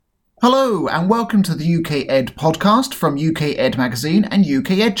Hello and welcome to the UK Ed podcast from UK Ed Magazine and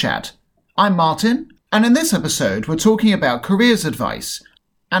UK Ed Chat. I'm Martin, and in this episode we're talking about careers advice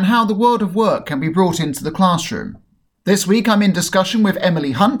and how the world of work can be brought into the classroom. This week I'm in discussion with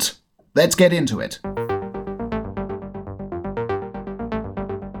Emily Hunt. Let's get into it.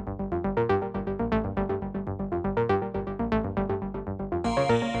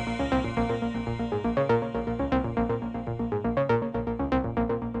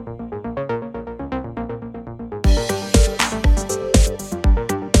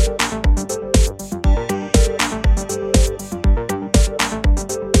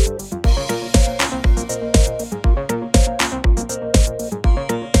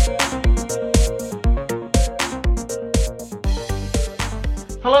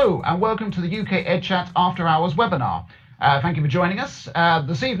 Hello and welcome to the UK Ed Chat After Hours webinar. Thank you for joining us.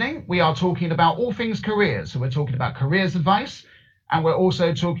 This evening we are talking about all things careers. So we're talking about careers advice, and we're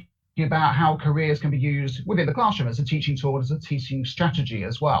also talking about how careers can be used within the classroom as a teaching tool, as a teaching strategy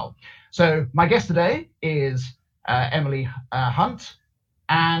as well. So my guest today is Emily Hunt,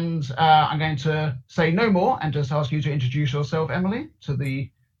 and I'm going to say no more and just ask you to introduce yourself, Emily, to the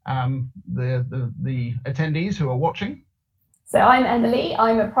attendees who are watching. So I'm Emily,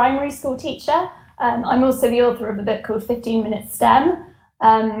 I'm a primary school teacher. I'm also the author of a book called 15 Minutes STEM.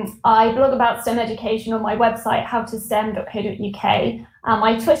 I blog about STEM education on my website, howtostem.co.uk, and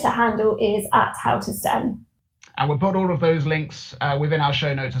my Twitter handle is @howtostem. And we'll put all of those links within our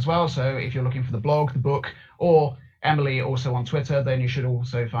show notes as well. So if you're looking for the blog, the book, or Emily also on Twitter, then you should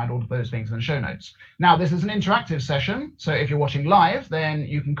also find all of those links in the show notes. Now, this is an interactive session. So if you're watching live, then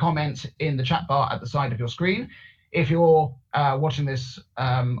you can comment in the chat bar at the side of your screen. If you're watching this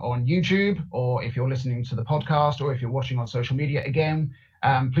on YouTube, or if you're listening to the podcast, or if you're watching on social media, again,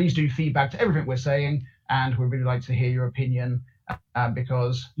 please do feedback to everything we're saying, and we'd really like to hear your opinion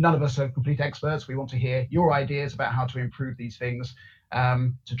because none of us are complete experts. We want to hear your ideas about how to improve these things,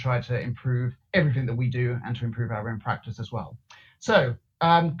 to try to improve everything that we do and to improve our own practice as well. So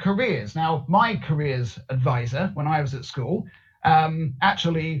careers. Now, my careers advisor when I was at school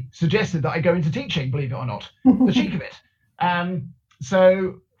actually suggested that I go into teaching, believe it or not, the cheek of it.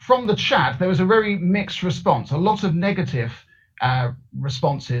 So from the chat, there was a very mixed response, a lot of negative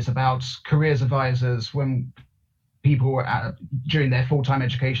responses about careers advisors when people were during their full-time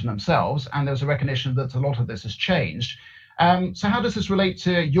education themselves, and there was a recognition that a lot of this has changed. So how does this relate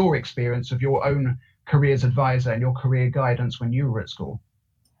to your experience of your own careers advisor and your career guidance when you were at school?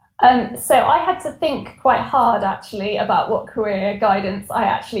 So I had to think quite hard actually about what career guidance I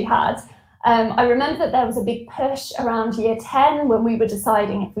actually had. I remember that there was a big push around year 10 when we were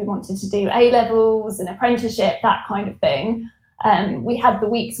deciding if we wanted to do A-levels, an apprenticeship, that kind of thing. We had the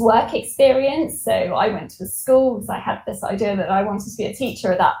week's work experience. So I went to a school because I had this idea that I wanted to be a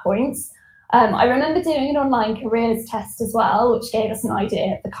teacher at that point. I remember doing an online careers test as well, which gave us an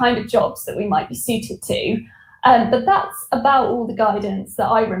idea of the kind of jobs that we might be suited to. But that's about all the guidance that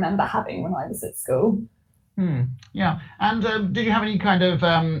I remember having when I was at school. Yeah. And did you have any kind of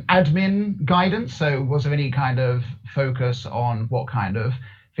admin guidance? So was there any kind of focus on what kind of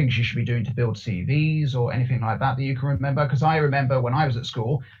things you should be doing to build CVs or anything like that you can remember? Because I remember when I was at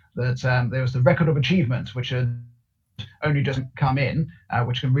school that there was the record of achievement, which had only just come in,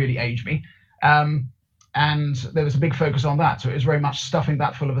 which can really age me. And there was a big focus on that. So it was very much stuffing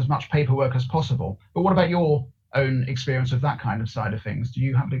that full of as much paperwork as possible. But what about your own experience of that kind of side of things? Do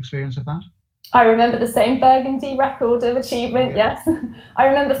you have an experience of that? I remember the same burgundy record of achievement, yes. I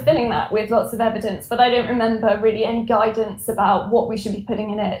remember filling that with lots of evidence, but I don't remember really any guidance about what we should be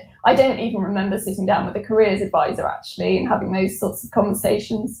putting in it. I don't even remember sitting down with a careers advisor actually and having those sorts of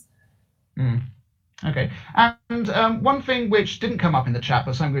conversations. Okay, and one thing which didn't come up in the chat,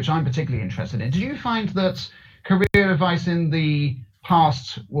 but something which I'm particularly interested in, did you find that career advice in the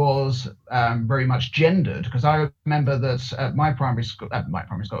past was very much gendered? Because I remember that at my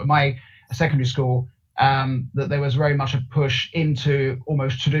secondary school, that there was very much a push into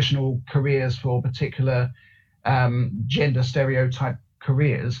almost traditional careers for particular gender stereotype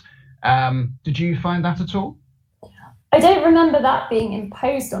careers. Did you find that at all? I don't remember that being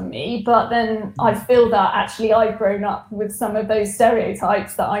imposed on me, but then I feel that actually I've grown up with some of those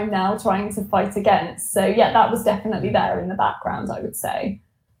stereotypes that I'm now trying to fight against. So yeah, that was definitely there in the background, I would say.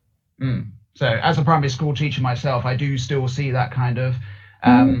 So as a primary school teacher myself, I do still see that kind of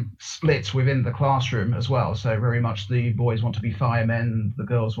split within the classroom as well. So very much the boys want to be firemen, the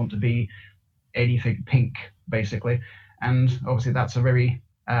girls want to be anything pink, basically. And obviously that's a very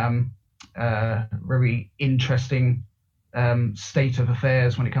interesting state of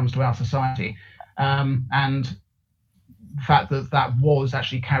affairs when it comes to our society. And the fact that that was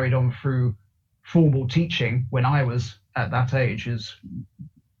actually carried on through formal teaching when I was at that age is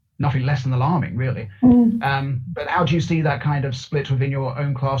nothing less than alarming, really. But how do you see that kind of split within your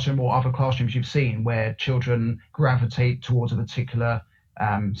own classroom or other classrooms you've seen where children gravitate towards a particular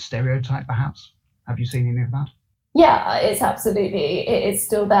stereotype, perhaps? Have you seen any of that? Yeah, it's absolutely, it is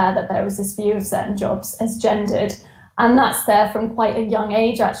still there that there is this view of certain jobs as gendered. And that's there from quite a young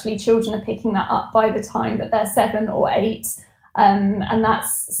age. Actually, children are picking that up by the time that they're 7 or 8. And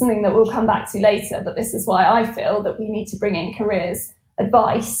that's something that we'll come back to later. But this is why I feel that we need to bring in careers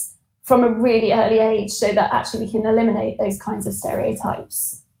advice from a really early age so that actually we can eliminate those kinds of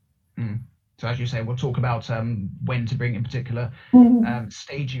stereotypes. So as you say, we'll talk about when to bring in particular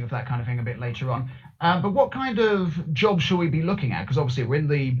staging of that kind of thing a bit later on. But what kind of jobs should we be looking at? Because obviously we're in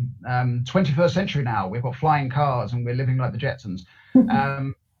the 21st century now. We've got flying cars and we're living like the Jetsons.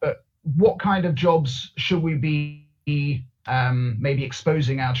 But what kind of jobs should we be maybe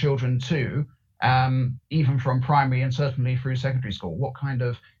exposing our children to, even from primary and certainly through secondary school? What kind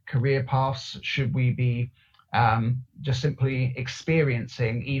of career paths should we be just simply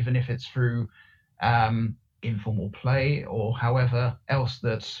experiencing, even if it's through informal play or however else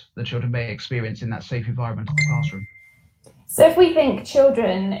that the children may experience in that safe environment of the classroom? So if we think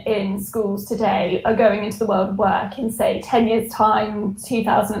children in schools today are going into the world of work in, say, 10 years' time,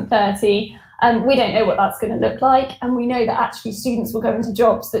 2030, we don't know what that's going to look like. And we know that actually students will go into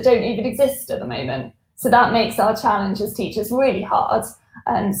jobs that don't even exist at the moment. So that makes our challenge as teachers really hard.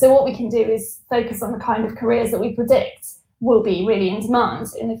 So what we can do is focus on the kind of careers that we predict will be really in demand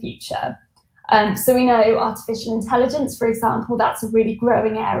in the future. So we know artificial intelligence, for example, that's a really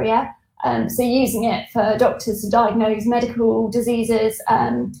growing area. So using it for doctors to diagnose medical diseases,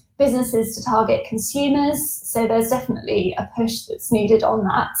 businesses to target consumers. So there's definitely a push that's needed on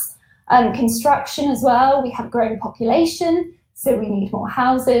that. Construction as well, we have a growing population, so we need more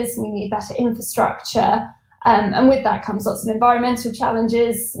houses, we need better infrastructure. And with that comes lots of environmental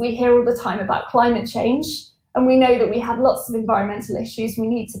challenges. We hear all the time about climate change, and we know that we have lots of environmental issues. We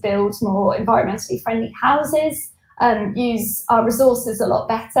need to build more environmentally friendly houses, use our resources a lot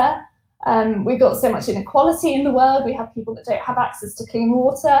better. We've got so much inequality in the world. We have people that don't have access to clean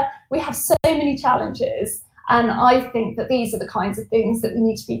water. We have so many challenges. And I think that these are the kinds of things that we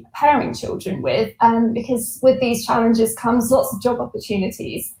need to be preparing children with, because with these challenges comes lots of job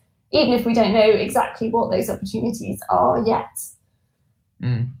opportunities, even if we don't know exactly what those opportunities are yet.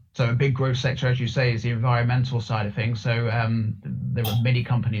 So a big growth sector, as you say, is the environmental side of things. So there are many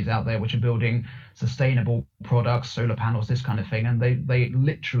companies out there which are building sustainable products, solar panels, this kind of thing, and they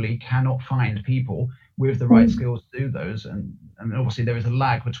literally cannot find people with the right skills to do those. And obviously there is a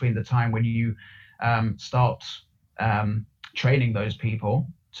lag between the time when you start training those people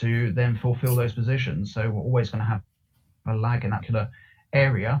to then fulfill those positions. So we're always going to have a lag in that particular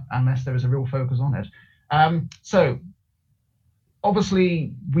area unless there is a real focus on it. So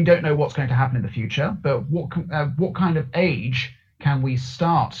obviously we don't know what's going to happen in the future, but what kind of age can we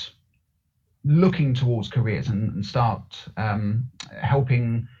start looking towards careers and start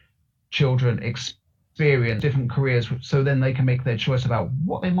helping children experience different careers so then they can make their choice about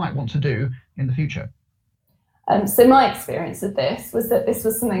what they might want to do in the future? So my experience of this was that this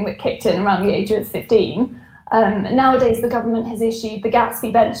was something that kicked in around the age of 15. Nowadays, the government has issued the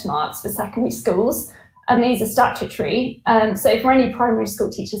Gatsby benchmarks for secondary schools, and these are statutory. So for any primary school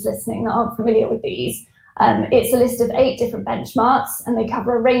teachers listening that aren't familiar with these, it's a list of 8 different benchmarks, and they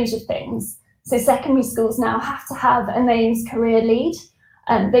cover a range of things. So secondary schools now have to have a named career lead.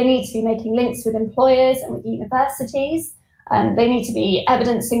 They need to be making links with employers and with universities. They need to be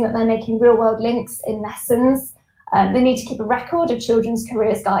evidencing that they're making real-world links in lessons. They need to keep a record of children's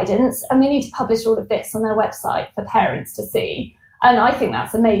careers guidance, and they need to publish all of this on their website for parents to see. And I think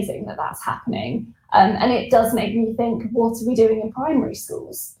that's amazing that that's happening. And it does make me think, what are we doing in primary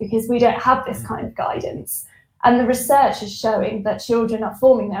schools? Because we don't have this kind of guidance. And the research is showing that children are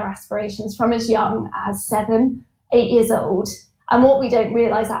forming their aspirations from as young as 7, 8 years old. And what we don't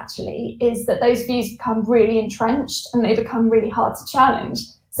realise actually is that those views become really entrenched and they become really hard to challenge.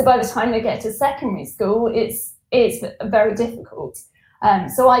 So by the time they get to secondary school, it's very difficult.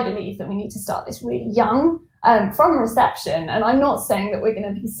 So I believe that we need to start this really young, from reception. And I'm not saying that we're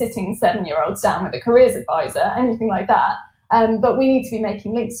going to be sitting 7-year-olds down with a careers advisor, anything like that. But we need to be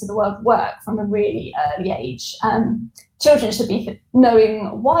making links to the world of work from a really early age. Children should be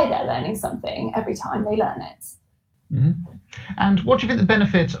knowing why they're learning something every time they learn it. And what do you think the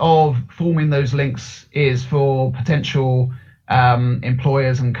benefit of forming those links is for potential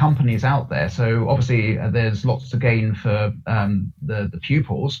employers and companies out there? So obviously there's lots to gain for the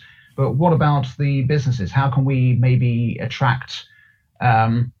pupils, but what about the businesses? How can we maybe attract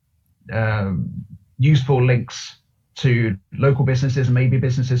useful links to local businesses and maybe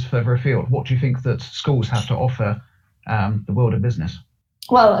businesses further afield? What do you think that schools have to offer the world of business?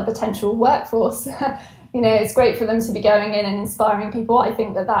 Well, a potential workforce. It's great for them to be going in and inspiring people. I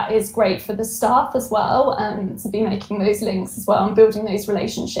think that is great for the staff as well, to be making those links as well and building those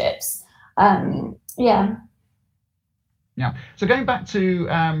relationships. Yeah. So going back to,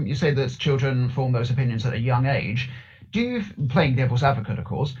 you say that children form those opinions at a young age. Playing devil's advocate, of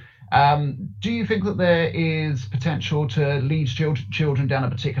course, do you think that there is potential to lead children down a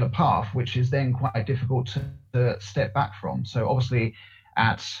particular path, which is then quite difficult to step back from? So obviously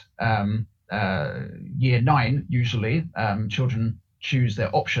at year 9, usually, children choose their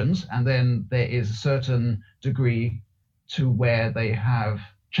options, and then there is a certain degree to where they have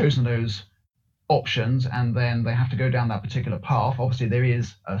chosen those options and then they have to go down that particular path. Obviously there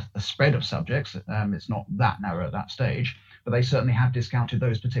is a spread of subjects, it's not that narrow at that stage, but they certainly have discounted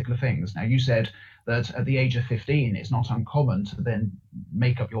those particular things. Now, you said that at the age of 15 it's not uncommon to then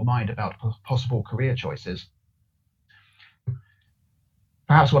make up your mind about possible career choices.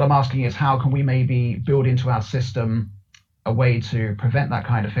 Perhaps what I'm asking is, how can we maybe build into our system a way to prevent that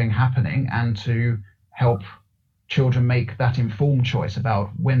kind of thing happening and to help children make that informed choice about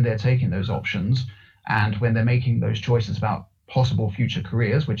when they're taking those options and when they're making those choices about possible future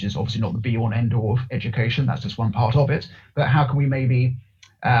careers, which is obviously not the be all and end all of education, that's just one part of it. But how can we maybe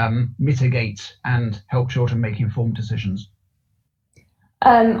mitigate and help children make informed decisions?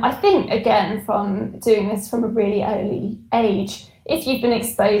 I think, again, from doing this from a really early age, if you've been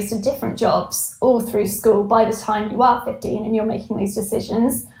exposed to different jobs all through school, by the time you are 15 and you're making these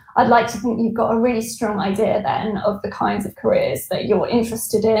decisions, I'd like to think you've got a really strong idea then of the kinds of careers that you're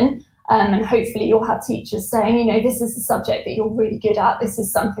interested in. And hopefully you'll have teachers saying, this is a subject that you're really good at, this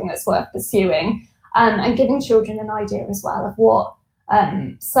is something that's worth pursuing, and giving children an idea as well of what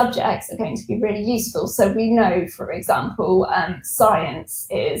subjects are going to be really useful. So we know, for example, science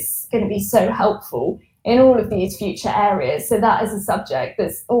is going to be so helpful in all of these future areas. So that is a subject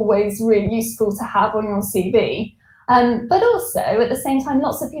that's always really useful to have on your CV. But also, at the same time,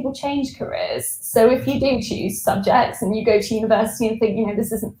 lots of people change careers. So if you do choose subjects and you go to university and think,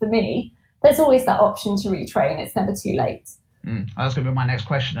 this isn't for me, there's always that option to retrain. It's never too late. That's going to be my next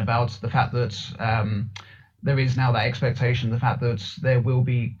question about the fact that there is now that expectation, the fact that there will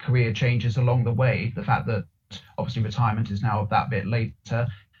be career changes along the way, the fact that obviously retirement is now that bit later,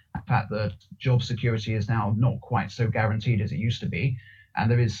 the fact that job security is now not quite so guaranteed as it used to be, and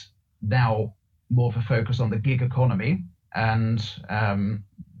there is now more of a focus on the gig economy, and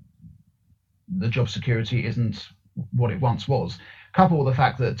the job security isn't what it once was. Coupled with the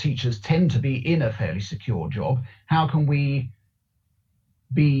fact that teachers tend to be in a fairly secure job, how can we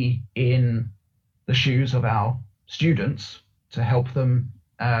be in the shoes of our students to help them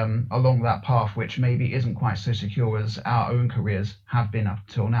along that path, which maybe isn't quite so secure as our own careers have been up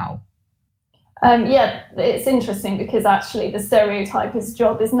till now? It's interesting because actually the stereotype is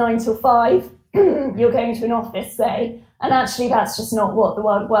job is 9 till 5. You're going to an office, say, and actually that's just not what the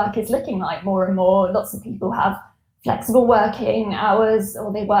world of work is looking like. More and more, lots of people have flexible working hours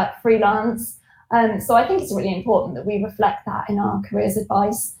or they work freelance. So I think it's really important that we reflect that in our careers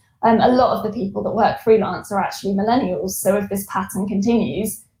advice. A lot of the people that work freelance are actually millennials. So if this pattern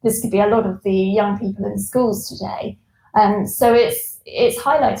continues, this could be a lot of the young people in schools today. So it's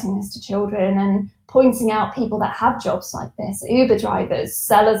highlighting this to children and pointing out people that have jobs like this, Uber drivers,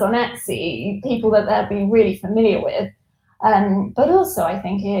 sellers on Etsy, people that they'll be really familiar with. But also I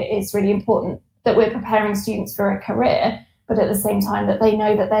think it's really important that we're preparing students for a career, but at the same time that they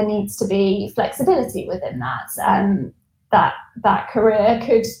know that there needs to be flexibility within that. That career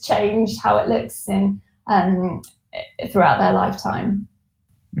could change how it looks throughout their lifetime.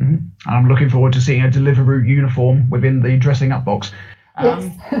 Mm-hmm. I'm looking forward to seeing a Deliveroo uniform within the dressing up box.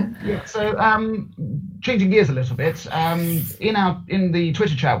 Yes. So changing gears a little bit, in the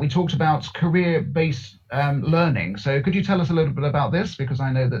Twitter chat we talked about career-based learning. So could you tell us a little bit about this, because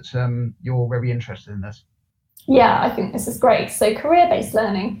I know that you're very interested in this? Yeah, I think this is great. So career-based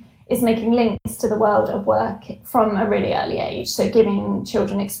learning is making links to the world of work from a really early age. So giving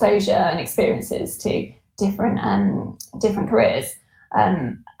children exposure and experiences to different careers.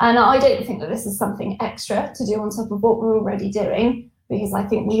 And I don't think that this is something extra to do on top of what we're already doing, because I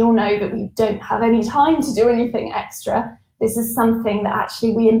think we all know that we don't have any time to do anything extra. This is something that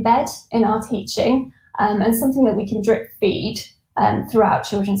actually we embed in our teaching, and something that we can drip feed throughout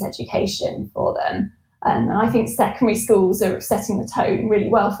children's education for them. And I think secondary schools are setting the tone really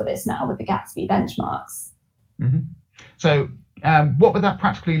well for this now with the Gatsby benchmarks. Mm-hmm. So what would that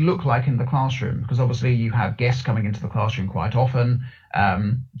practically look like in the classroom? Because obviously you have guests coming into the classroom quite often,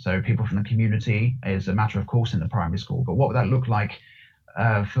 so people from the community is a matter of course in the primary school, but what would that look like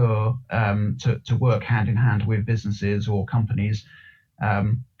to work hand in hand with businesses or companies?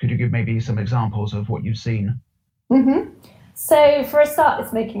 Could you give maybe some examples of what you've seen? Mm-hmm. So for a start,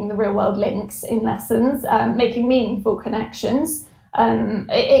 it's making the real world links in lessons, making meaningful connections.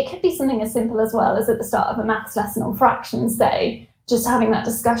 It could be something as simple as well as at the start of a maths lesson on fractions day, just having that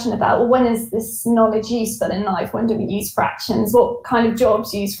discussion about, well, when is this knowledge useful in life? When do we use fractions? What kind of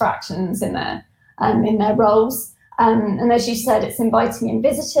jobs use fractions in their roles? And as you said, it's inviting in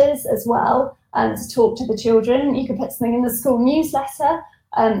visitors as well to talk to the children. You could put something in the school newsletter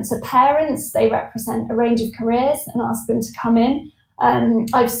to parents. They represent a range of careers and ask them to come in.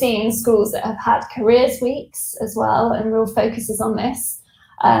 I've seen schools that have had careers weeks as well, and real focuses on this.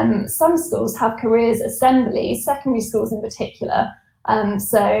 Some schools have careers assemblies, secondary schools in particular.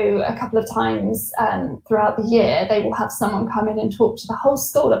 So a couple of times throughout the year, they will have someone come in and talk to the whole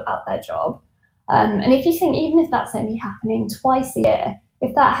school about their job. And if you think, even if that's only happening twice a year,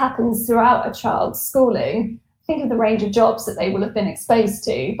 if that happens throughout a child's schooling, think of the range of jobs that they will have been exposed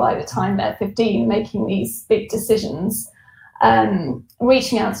to by the time they're 15, making these big decisions.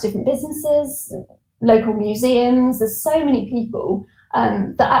 Reaching out to different businesses, local museums. There's so many people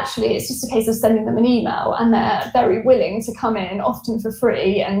that actually it's just a case of sending them an email, and they're very willing to come in, often for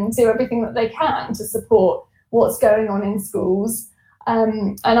free, and do everything that they can to support what's going on in schools.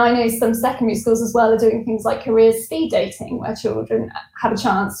 And I know some secondary schools as well are doing things like career speed dating, where children have a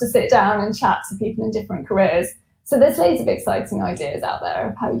chance to sit down and chat to people in different careers. So there's loads of exciting ideas out there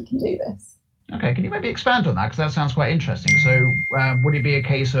of how you can do this. Okay, can you maybe expand on that? Because that sounds quite interesting. So would it be a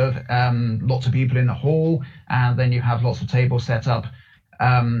case of lots of people in the hall, and then you have lots of tables set up,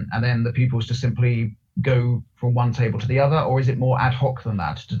 and then the pupils just simply go from one table to the other? Or is it more ad hoc than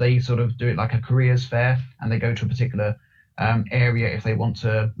that? Do they sort of do it like a careers fair, and they go to a particular area if they want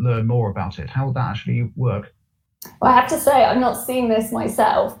to learn more about it? How would that actually work? Well, I have to say, I've not seen this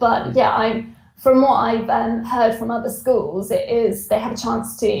myself, but yeah, from what I've heard from other schools, it is they have a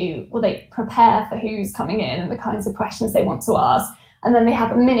chance to, well, they prepare for who's coming in and the kinds of questions they want to ask. And then they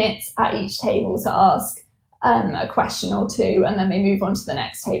have a minute at each table to ask a question or two, and then they move on to the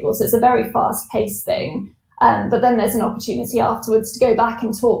next table. So it's a very fast-paced thing. But then there's an opportunity afterwards to go back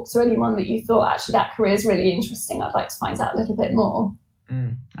and talk to anyone that you thought, actually, that career is really interesting. I'd like to find out a little bit more.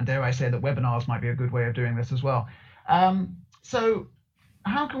 And dare I say that webinars might be a good way of doing this as well. So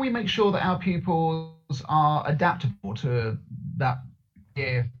how can we make sure that our pupils are adaptable to that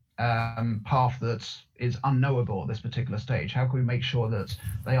path that is unknowable at this particular stage? How can we make sure that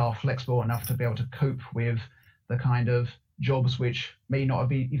they are flexible enough to be able to cope with the kind of jobs which may not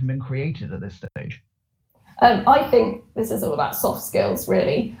have even been created at this stage? I think this is all about soft skills,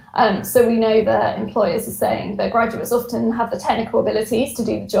 really. So we know that employers are saying that graduates often have the technical abilities to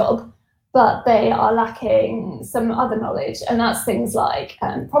do the job, but they are lacking some other knowledge. And that's things like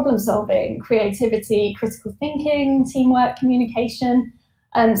problem solving, creativity, critical thinking, teamwork, communication,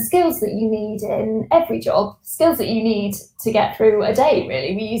 skills that you need in every job, skills that you need to get through a day,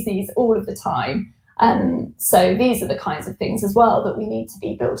 really. We use these all of the time. So these are the kinds of things as well that we need to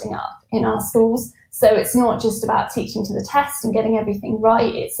be building up in our schools. So it's not just about teaching to the test and getting everything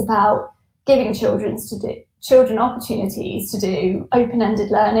right. It's about giving children opportunities to do open-ended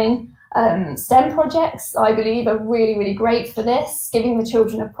learning. STEM projects, I believe, are really, really great for this, giving the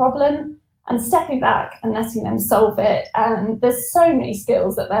children a problem and stepping back and letting them solve it. And there's so many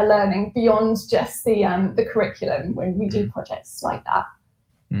skills that they're learning beyond just the curriculum when we do projects like that.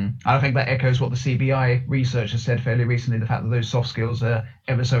 I think that echoes what the CBI research has said fairly recently, the fact that those soft skills are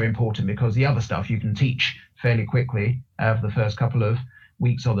ever so important, because the other stuff you can teach fairly quickly for the first couple of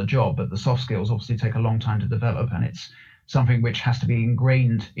weeks on the job, but the soft skills obviously take a long time to develop, and it's something which has to be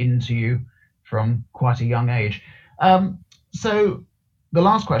ingrained into you from quite a young age. So the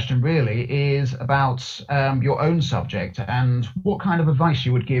last question really is about your own subject and what kind of advice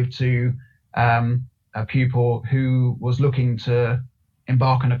you would give to a pupil who was looking to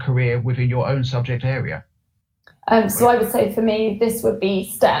embark on a career within your own subject area. So I would say for me, this would be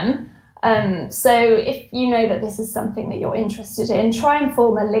STEM. So if you know that this is something that you're interested in, try and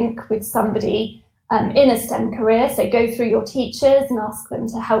form a link with somebody in a STEM career. So go through your teachers and ask them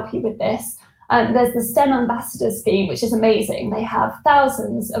to help you with this. There's the STEM Ambassador Scheme, which is amazing. They have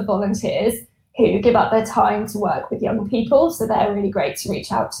thousands of volunteers who give up their time to work with young people. So they're really great to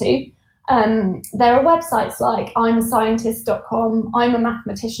reach out to. There are websites like imascientist.com,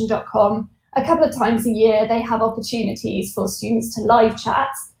 imathemathematician.com. A couple of times a year, they have opportunities for students to live chat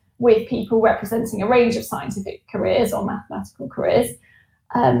with people representing a range of scientific careers or mathematical careers.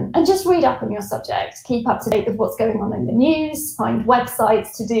 And just read up on your subject, keep up to date with what's going on in the news, find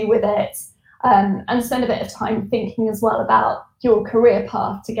websites to do with it, and spend a bit of time thinking as well about your career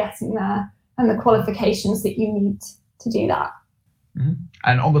path to getting there and the qualifications that you need to do that. Mm-hmm.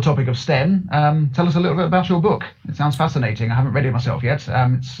 And on the topic of STEM, tell us a little bit about your book. It sounds fascinating. I haven't read it myself yet.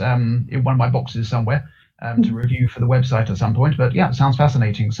 It's in one of my boxes somewhere to review for the website at some point. But yeah, it sounds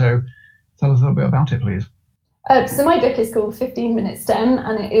fascinating. So tell us a little bit about it, please. So my book is called 15 Minute STEM,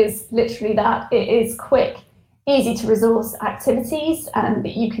 and it is literally that. It is quick, easy to resource activities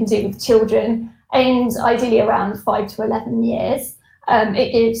that you can do with children, aimed ideally around 5 to 11 years.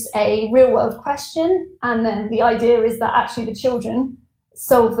 It gives a real world question, and then the idea is that actually the children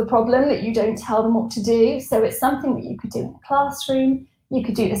solve the problem, that you don't tell them what to do. So it's something that you could do in the classroom. You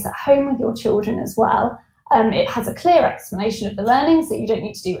could do this at home with your children as well. It has a clear explanation of the learning, so you don't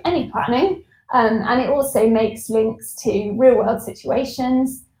need to do any planning. And it also makes links to real world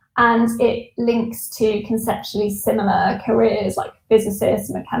situations, and it links to conceptually similar careers like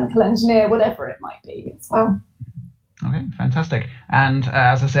physicist, mechanical engineer, whatever it might be as well. Okay, fantastic. And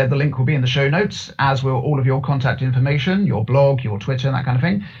as I said, the link will be in the show notes, as will all of your contact information, your blog, your Twitter, and that kind of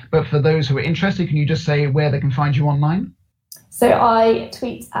thing. But for those who are interested, can you just say where they can find you online? So I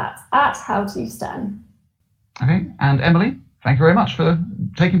tweet at HowToSTEM. Okay, and Emily, thank you very much for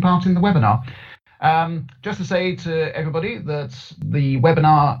taking part in the webinar. Just to say to everybody that the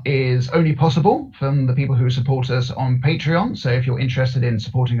webinar is only possible from the people who support us on Patreon. So if you're interested in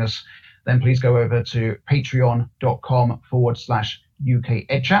supporting us, then please go over to patreon.com/UK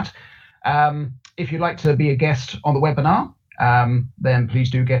EdChat. If you'd like to be a guest on the webinar, then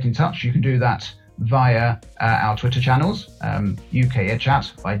please do get in touch. You can do that via our Twitter channels. UK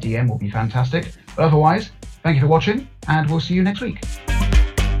EdChat by DM will be fantastic. But otherwise, thank you for watching, and we'll see you next week.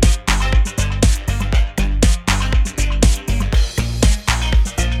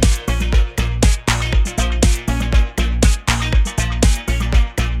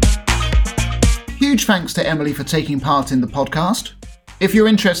 Huge thanks to Emily for taking part in the podcast. If you're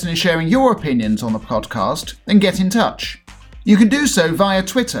interested in sharing your opinions on the podcast, then get in touch. You can do so via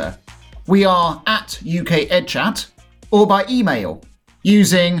Twitter. We are at UK EdChat, or by email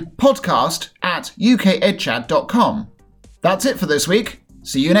using podcast@ukedchat.com. That's it for this week.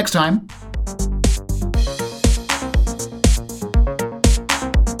 See you next time.